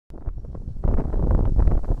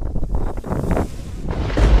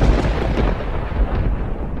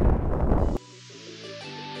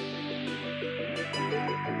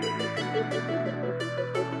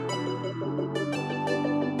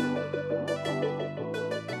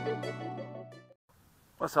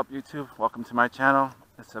What's up, YouTube? Welcome to my channel.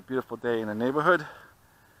 It's a beautiful day in the neighborhood.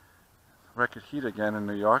 Record heat again in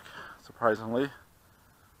New York, surprisingly.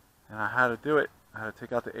 And I had to do it. I had to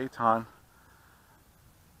take out the Aton.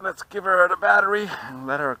 Let's give her the battery and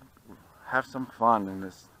let her have some fun in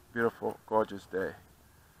this beautiful, gorgeous day.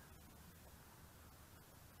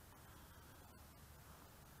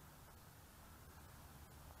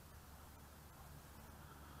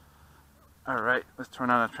 Alright, let's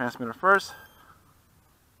turn on the transmitter first.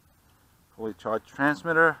 Fully charged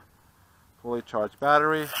transmitter, fully charged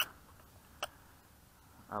battery.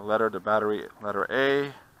 I let her the battery letter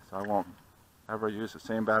A, so I won't ever use the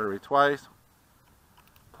same battery twice.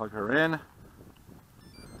 Plug her in.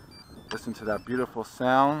 Listen to that beautiful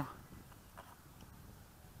sound.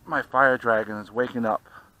 My fire dragon is waking up.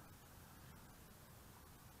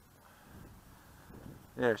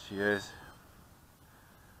 There she is.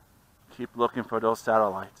 Keep looking for those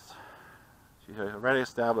satellites. She's already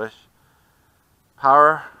established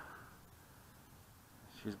power.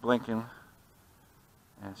 She's blinking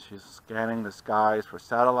and she's scanning the skies for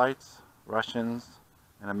satellites, Russians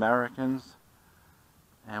and Americans,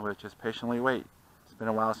 and we'll just patiently wait. It's been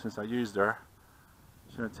a while since I used her.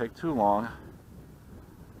 Shouldn't take too long.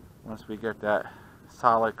 Once we get that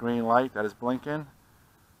solid green light that is blinking,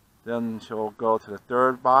 then she'll go to the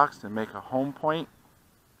third box and make a home point,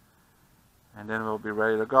 and then we'll be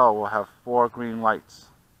ready to go. We'll have 4 green lights.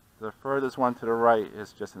 The furthest one to the right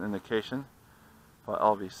is just an indication for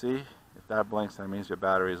LVC. If that blinks, that means your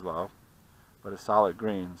battery is low. But it's solid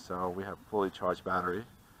green, so we have fully charged battery.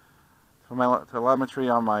 So my telemetry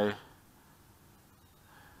on my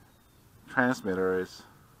transmitter is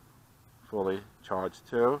fully charged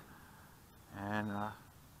too. And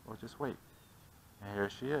we'll just wait. And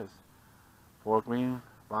here she is. 4 green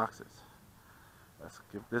boxes. Let's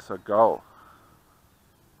give this a go.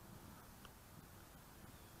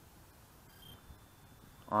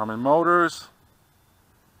 Arm and motors.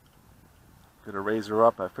 Gonna raise her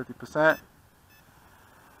up at 50%.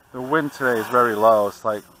 The wind today is very low. It's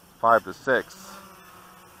like 5 to 6.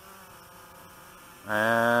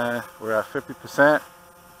 And we're at 50%.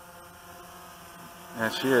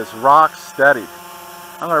 And she is rock steady.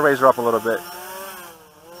 I'm gonna raise her up a little bit.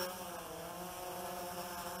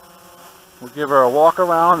 We'll give her a walk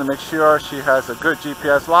around and make sure she has a good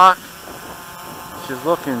GPS lock. She's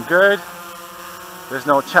looking good. There's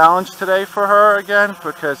no challenge today for her again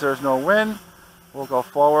because there's no wind. We'll go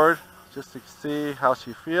forward just to see how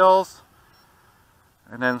she feels.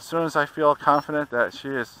 And then as soon as I feel confident that she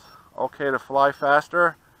is okay to fly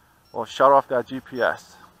faster, we'll shut off that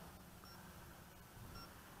GPS.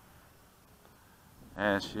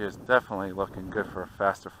 And she is definitely looking good for a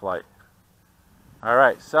faster flight.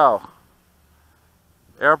 Alright, so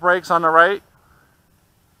air brakes on the right.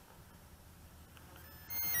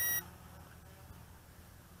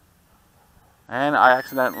 And I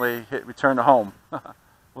accidentally hit return to home.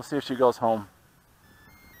 We'll see if she goes home.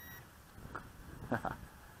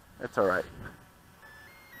 It's alright.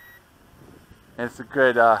 It's a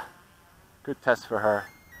good test for her.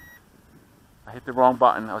 I hit the wrong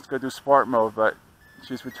button. I was going to do sport mode, but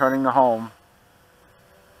she's returning to home.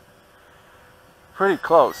 Pretty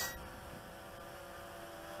close.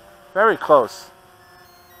 Very close.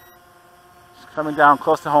 She's coming down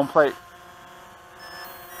close to home plate.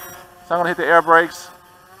 So I'm going to hit the air brakes,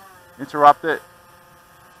 interrupt it,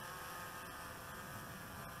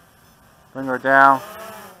 bring her down.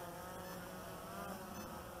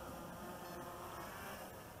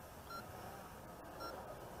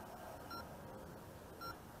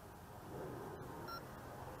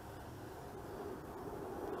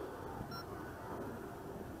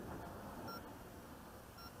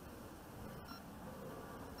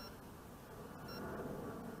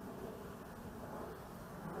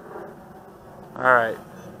 Alright.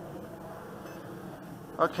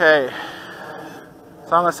 Okay.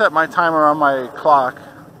 So I'm going to set my timer on my clock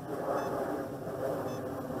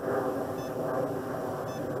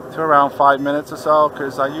to around 5 minutes or so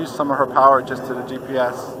because I used some of her power just to the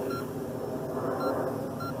GPS.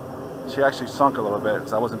 She actually sunk a little bit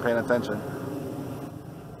because I wasn't paying attention.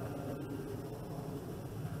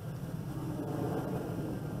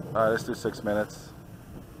 Alright, let's do 6 minutes.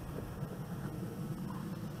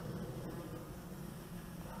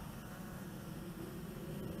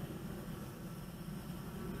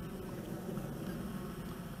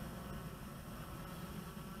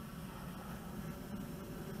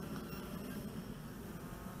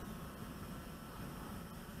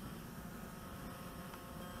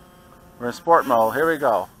 We're in sport mode. Here we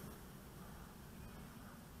go.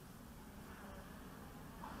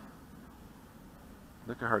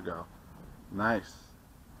 Look at her go. Nice.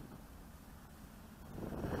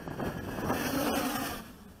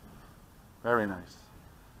 Very nice.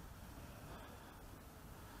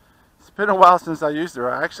 It's been a while since I used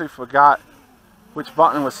her. I actually forgot which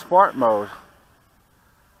button was sport mode.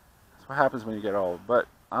 That's what happens when you get old. But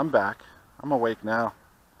I'm back. I'm awake now.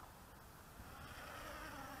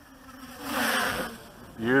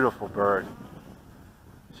 Beautiful bird.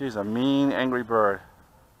 She's a mean, angry bird.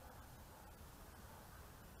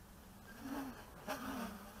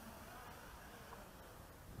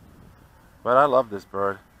 But I love this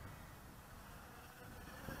bird.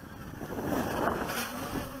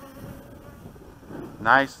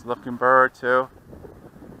 Nice looking bird too.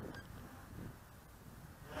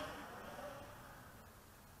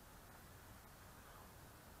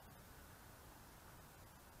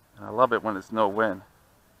 And I love it when it's no wind.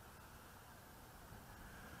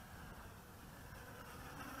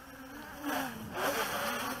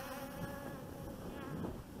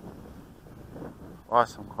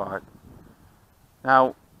 Awesome quad.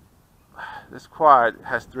 Now, this quad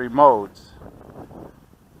has 3 modes.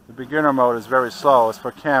 The beginner mode is very slow, it's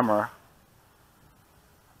for camera.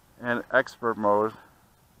 And expert mode,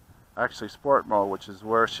 actually sport mode, which is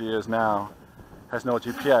where she is now, has no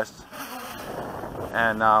GPS.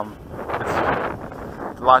 And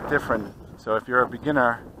it's a lot different. So if you're a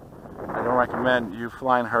beginner, I don't recommend you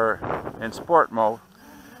flying her in sport mode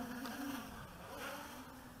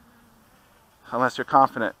unless you're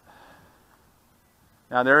confident.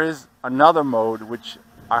 Now there is another mode which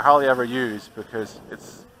I hardly ever use because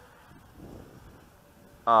it's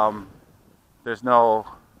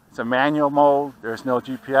it's a manual mode. There's no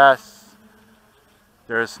GPS.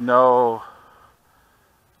 There's no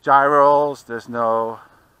gyros. There's no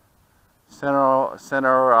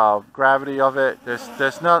center of gravity of it.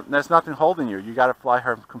 There's nothing holding you. You got to fly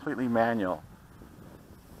her completely manual.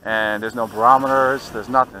 And there's no barometers. There's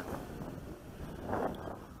nothing.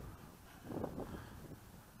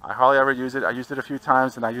 I hardly ever use it. I used it a few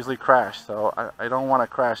times and I usually crash. So I don't want to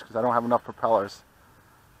crash because I don't have enough propellers.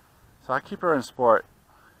 So I keep her in sport.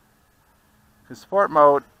 Because sport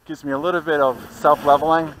mode gives me a little bit of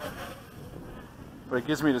self-leveling, but it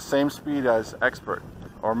gives me the same speed as expert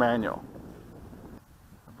or manual.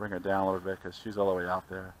 I'll bring her down a little bit because she's all the way out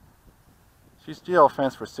there. She's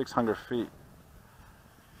geofenced for 600 feet.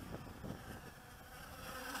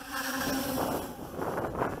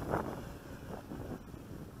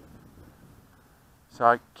 So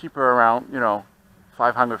I keep her around,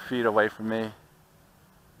 500 feet away from me.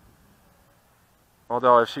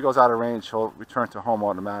 Although if she goes out of range, she'll return to home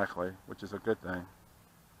automatically, which is a good thing.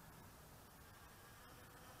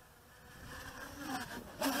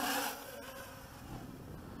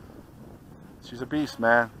 She's a beast,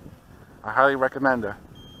 man. I highly recommend her.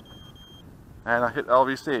 And I hit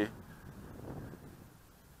LVC.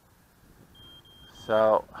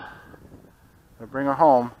 So, I'm going to bring her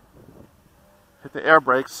home. Hit the air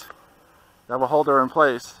brakes. That will hold her in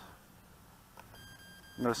place.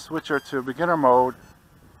 I'm going to switch her to beginner mode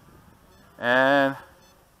and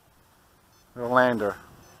we'll land her.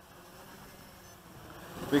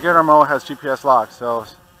 Beginner mode has GPS lock, so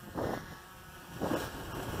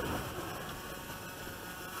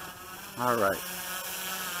alright.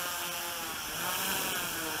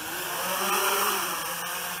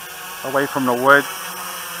 Away from the wood.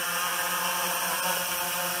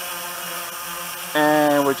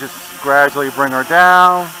 And we just gradually bring her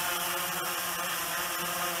down.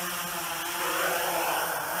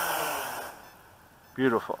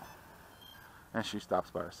 Beautiful. And she stops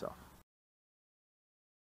by herself.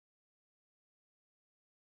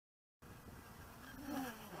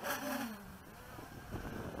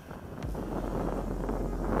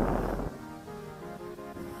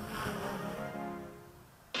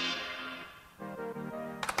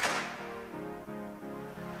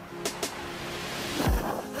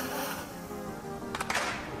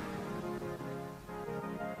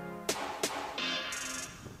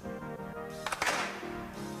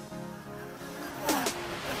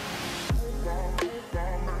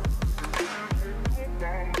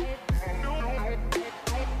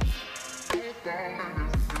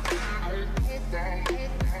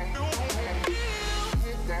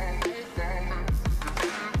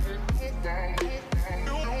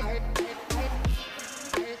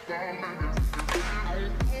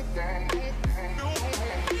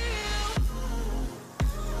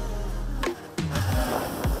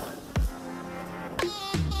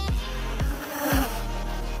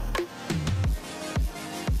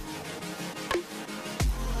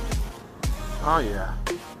 Oh yeah.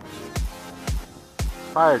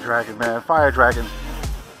 Fire dragon, man. Fire dragon.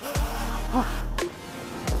 Whew.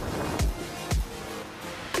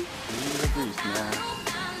 He's a beast, man.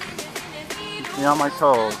 Keeps me on my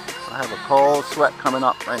toes. I have a cold sweat coming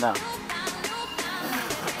up right now.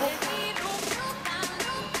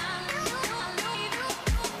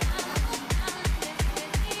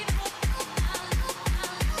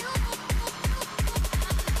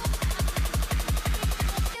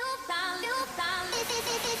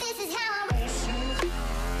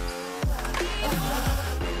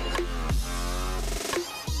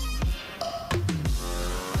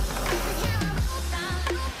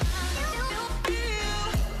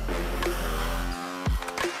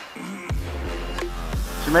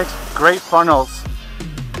 She makes great funnels,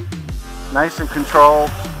 nice and controlled,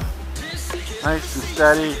 nice and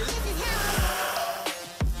steady.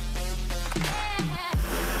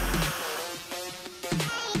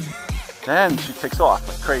 Then she takes off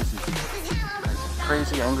like crazy,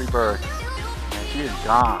 angry bird, and she is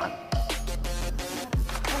gone.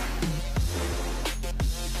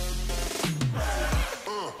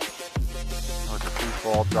 Oh, it's a free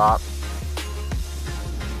fall drop.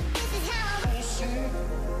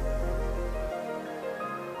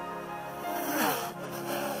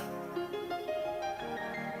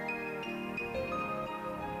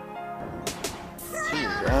 She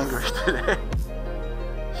is angry today.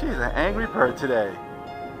 She's an angry bird today.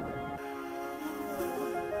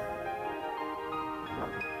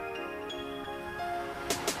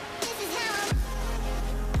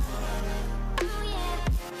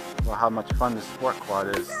 Well, how much fun this sport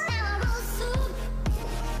quad is.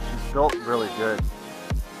 She's built really good.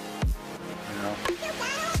 You know.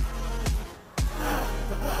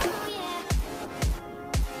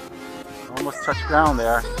 Almost touched ground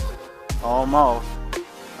there. Almost.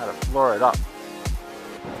 Had to floor it up.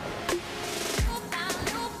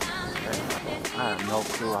 I have no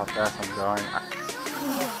clue how fast I'm going.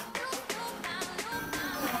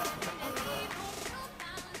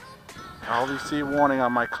 I always see warning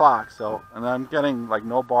on my clock, and I'm getting like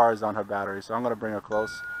no bars on her battery, so I'm going to bring her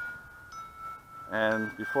close. And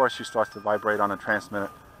before she starts to vibrate on the transmitter,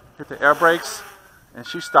 hit the air brakes, and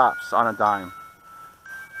she stops on a dime.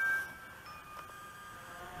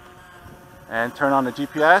 And turn on the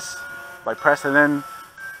GPS by pressing in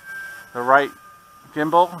the right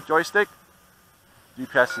gimbal joystick.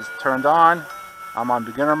 GPS is turned on. I'm on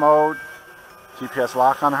beginner mode. GPS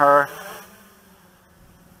lock on her.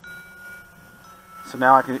 So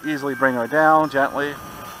now I can easily bring her down gently.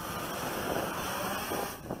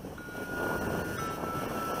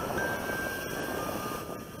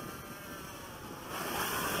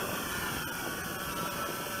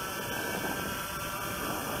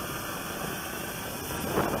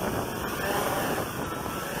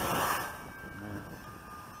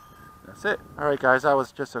 That's it. Alright guys, that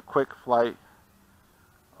was just a quick flight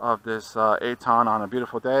of this Aton on a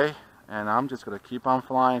beautiful day, and I'm just going to keep on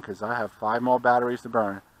flying because I have 5 more batteries to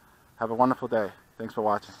burn. Have a wonderful day. Thanks for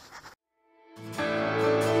watching.